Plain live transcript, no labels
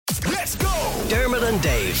Let's go! Dermot and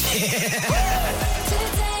Dave. History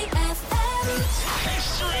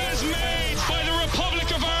is made by the Republic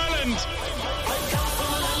of Ireland.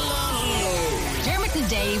 Dermot and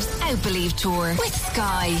Dave's Out Believe Tour with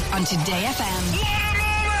Sky on Today FM.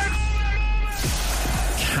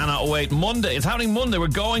 Cannot wait. Monday. It's happening Monday. We're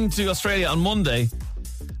going to Australia on Monday.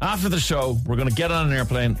 After the show, we're going to get on an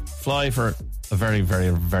airplane, fly for a very,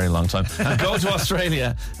 very, very long time, and go to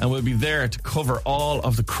Australia, and we'll be there to cover all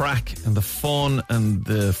of the crack and the fun and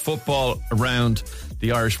the football around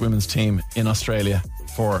the Irish women's team in Australia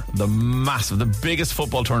for the biggest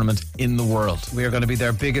football tournament in the world. We are going to be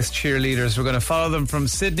their biggest cheerleaders. We're going to follow them from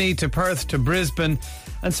Sydney to Perth to Brisbane.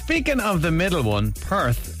 And speaking of the middle one,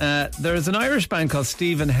 Perth, there's an Irish man called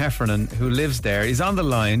Steven Heffernan who lives there. He's on the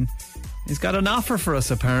line. He's got an offer for us,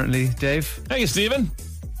 apparently. Dave. Hey, Stephen.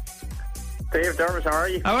 Dave, Dermot, how are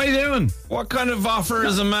you? How are you doing? What kind of offer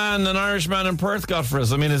has an Irish man in Perth got for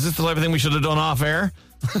us? I mean, is this the type of thing we should have done off air?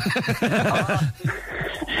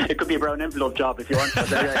 It could be a brown envelope job if you want.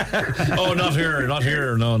 Oh, not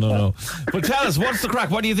here. No. But tell us, what's the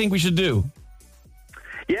crack? What do you think we should do?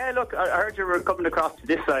 Yeah, look, I heard you were coming across to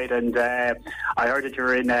this side, and I heard that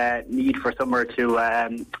you're in need for somewhere to a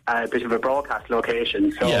bit of a broadcast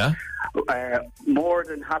location. So, yeah. More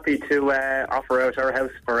than happy to offer out our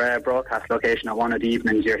house for a broadcast location on one of the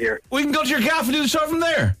evenings you're here. We can go to your gaff and do the show from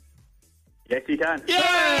there. Yes, you can.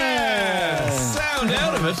 Yeah! Sound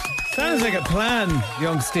out of it. Sounds like a plan,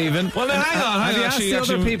 young Stephen. Well, then hang on. Have you asked the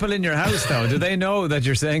other people in your house, though? Do they know that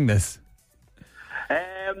you're saying this?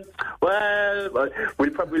 Well, we'll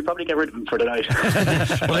probably get rid of him for the night.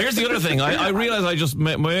 Well, here's the other thing. I realise I just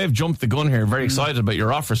may have jumped the gun here. Very excited about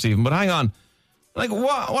your offer, Stephen. But hang on. Like,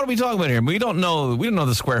 what are we talking about here? We don't know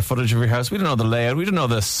the square footage of your house. We don't know the layout. We don't know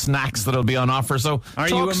the snacks that'll be on offer. So, are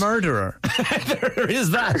you a murderer? There is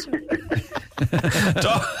that.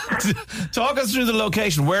 Talk us through the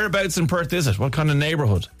location. Whereabouts in Perth is it? What kind of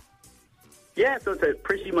neighbourhood? Yeah, so it's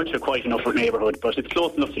pretty much a quite enough neighbourhood, but it's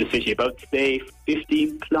close enough to the city, about, say,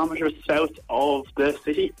 15 kilometres south of the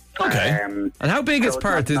city. Okay. And how big is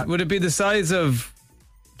Perth? Would it be the size of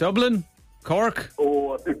Dublin? Cork?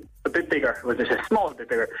 Oh, a bit bigger. Well, it's a small bit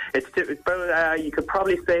bigger. It's about, you could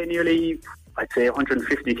probably say nearly, I'd say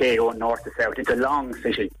 150k going north to south. It's a long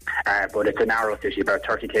city, but it's a narrow city, about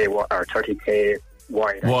 30k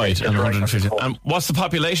wide. Wide and 150. And what's the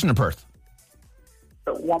population of Perth?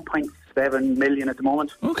 About 1.7 million at the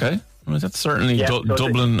moment. Okay. Well, that's certainly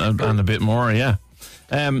Dublin and a bit more, yeah.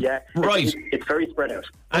 Right. It's very spread out.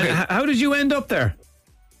 Okay. How did you end up there?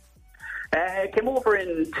 Came over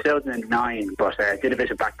in 2009, but did a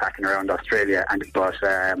bit of backpacking around Australia. But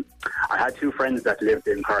I had two friends that lived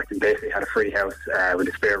in Perth and basically had a free house with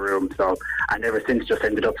a spare room. So, and ever since just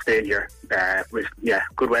ended up staying here with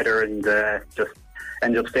good weather and just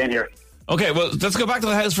ended up staying here. Okay, well, let's go back to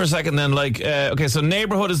the house for a second then. Like, okay, so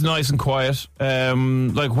neighbourhood is nice and quiet.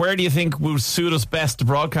 Like, where do you think would suit us best to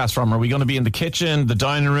broadcast from? Are we going to be in the kitchen, the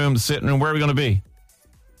dining room, the sitting room? Where are we going to be?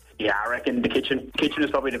 Yeah, I reckon the kitchen. Kitchen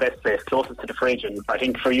is probably the best place, closest to the fridge. And I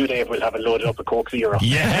think for you, Dave, we'll have it loaded up with Coke Zero.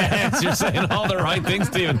 Yes, you're saying all the right things,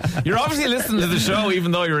 Stephen. You're obviously listening to the show,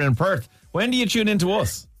 even though you're in Perth. When do you tune into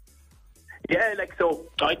us? Yeah, so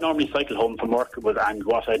I'd normally cycle home from work, and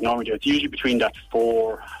what I'd normally do, it's usually between that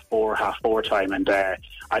 4:30 time, and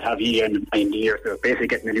I'd have you in the ear, so basically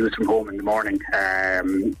getting the news from home in the morning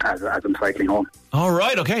as I'm cycling home. All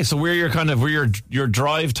right, okay, so we're your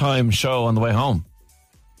drive time show on the way home.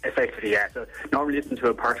 Effectively, yeah. So normally listen to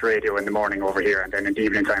a Perth radio in the morning over here, and then in the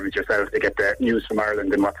evening time it's yourself to get the news from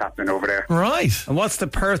Ireland and what's happening over there. Right. And what's the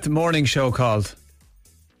Perth morning show called?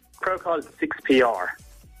 Crowd called 6PR.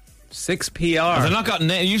 6PR. They're not got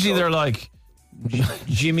usually they're like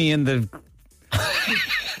Jimmy and the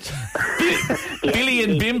Billy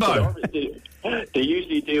and Bimbo. They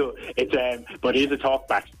usually do. It's but it is a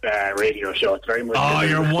talkback radio show. It's very much. Oh,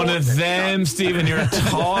 you're one of them, Stephen. You're a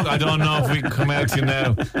talk. I don't know if we can come out to you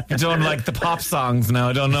now. You don't like the pop songs now.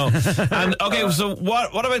 I don't know. And okay, so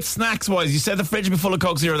what about snacks wise? You said the fridge would be full of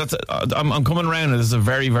Coke Zero. That's I'm coming around. This is a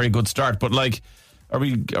very, very good start. But like, are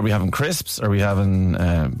we having crisps? Are we having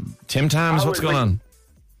Tim Tams? What's going on?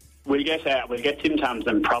 We'll get Tim Tams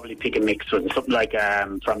and probably pick and mix with something like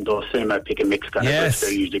from those cinema pick and mix kind of.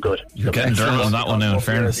 They're usually good. You're getting Dermot on that one now, in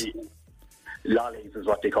fairness. Lollies is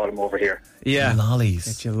what they call them over here. Yeah, lollies.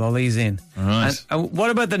 Get your lollies in. All right. And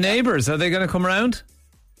what about the neighbours? Are they going to come around?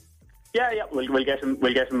 Yeah. We'll get them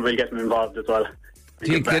involved as well.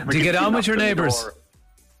 Do you get on with your neighbours?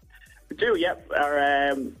 We do, yeah.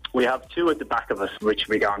 We have two at the back of us, which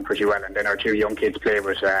we get on pretty well, and then our two young kids play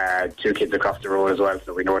with two kids across the road as well,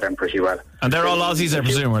 so we know them pretty well. And they're all Aussies, I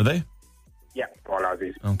presume, are they? Yeah, all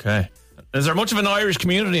Aussies. Okay. Is there much of an Irish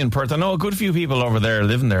community in Perth? I know a good few people over there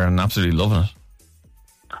living there and absolutely loving it.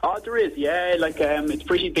 Oh, there is, yeah. It's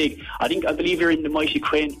pretty big. I believe you're in the Mighty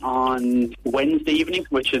Quinn on Wednesday evening,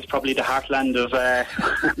 which is probably the heartland of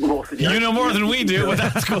most of the. You know more than we do, but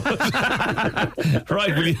that's good.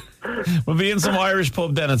 Right, we'll be in some Irish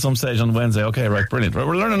pub then at some stage on Wednesday. Okay, right, brilliant.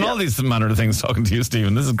 We're learning all these manner of things talking to you,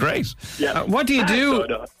 Stephen. This is great. Yeah. What do you do?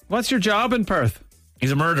 What's your job in Perth?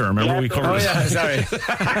 He's a murderer. Remember we covered it. Sorry.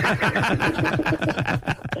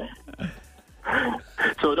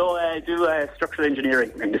 So I do structural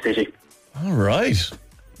engineering in the city. All right.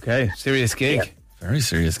 Okay, serious gig. Yeah. Very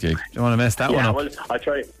serious gig. Don't want to mess that one up. Well, I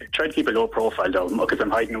try to keep a low profile though, because I'm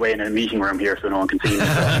hiding away in a meeting room here so no one can see me.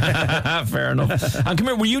 Fair enough. And come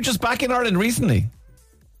here, were you just back in Ireland recently?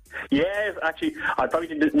 Yeah, actually, I probably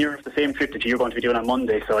did near the same trip that you're going to be doing on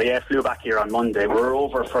Monday. So yeah, flew back here on Monday. We're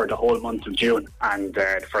over for the whole month of June and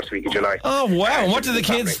the first week of July. Oh wow! And what do the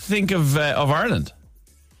kids think of Ireland?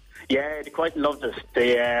 Yeah, they quite loved us.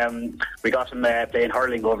 We got them playing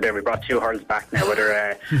hurling over there. We brought 2 hurls back now.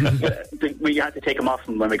 We had to take them off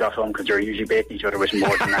them when we got home because they're usually baiting each other with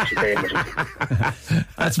more than actually playing with us.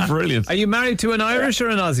 That's brilliant. Are you married to an Irish or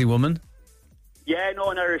an Aussie woman? Yeah, no,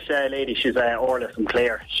 an Irish lady. She's Orla from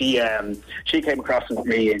Clare. She came across with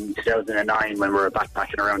me in 2009 when we were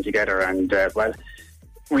backpacking around together, and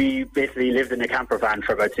we basically lived in a camper van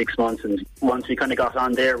for about 6 months, and once we kind of got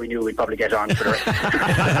on there, we knew we'd probably get on for the rest.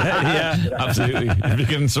 Yeah, absolutely. If you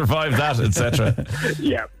can survive that, etc.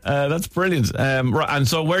 Yeah. That's brilliant. Right, and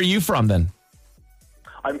so where are you from then?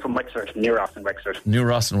 I'm from Wexford, near Ross in Wexford. New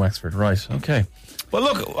Ross and Wexford, right. Okay. Well,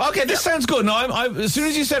 look, okay, this sounds good. No, as soon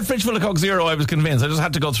as you said fridge full of Coke Zero, I was convinced. I just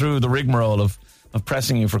had to go through the rigmarole of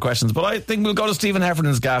pressing you for questions. But I think we'll go to Steven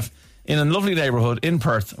Heffernan's gaff in a lovely neighbourhood in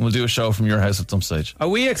Perth, and we'll do a show from your house at some stage. Are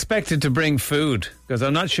we expected to bring food? Because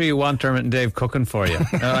I'm not sure you want Dermot and Dave cooking for you.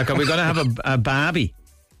 Are we going to have a babby?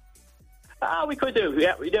 We could do.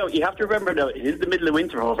 Yeah, we do. You have to remember, though, it is the middle of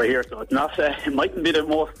winter over here, so it's not. It mightn't be the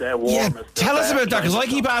most warmest. Tell us about that, because I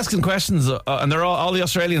keep asking questions, and they're all the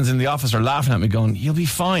Australians in the office are laughing at me, going, "You'll be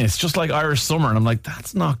fine. It's just like Irish summer." And I'm like,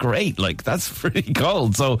 "That's not great. Like, that's pretty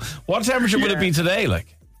cold." So, what temperature would it be today?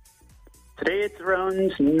 Like, today it's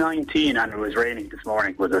around 19, and it was raining this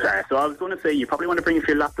morning. So I was going to say you probably want to bring a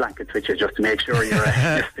few lap blankets with you just to make sure you're.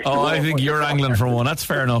 I think you're angling for one. That's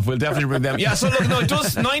fair enough. We'll definitely bring them. Yeah. So look, no, it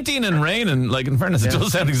does 19 and rain, and like in fairness, it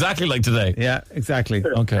does sound exactly like today. Yeah, exactly.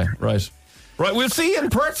 Okay, right. We'll see you in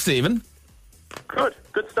Perth, Stephen. Good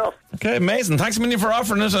stuff. Okay, amazing. Thanks a million for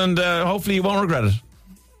offering it, and hopefully you won't regret it.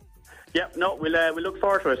 Yeah, no, we'll look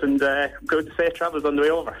forward to it, and good safe travels on the way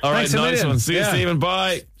over. All right, Thanks nice one. See you, Stephen.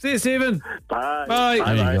 Bye. See you, Stephen. Bye. Bye.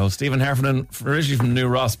 There you go. Stephen Heffernan, originally from New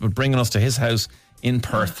Ross, but bringing us to his house in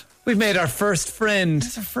Perth. We've made our first friend.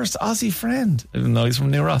 He's our first Aussie friend, even though he's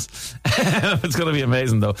from New Ross. It's going to be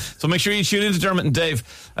amazing, though. So make sure you tune in to Dermot and Dave.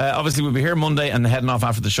 Obviously, we'll be here Monday and heading off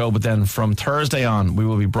after the show, but then from Thursday on, we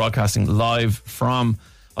will be broadcasting live from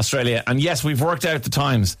Australia. And yes, we've worked out the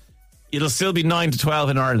times. It'll still be 9 to 12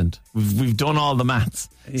 in Ireland. We've done all the maths.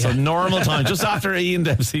 Yeah. So normal time, just after Ian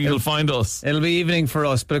Dempsey, you'll find us. It'll be evening for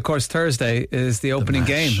us, but of course Thursday is the opening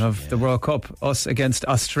game of the World Cup. Us against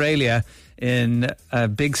Australia in a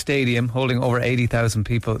big stadium holding over 80,000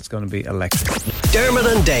 people. It's going to be electric. Dermot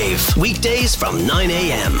and Dave, weekdays from 9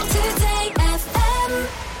 a.m.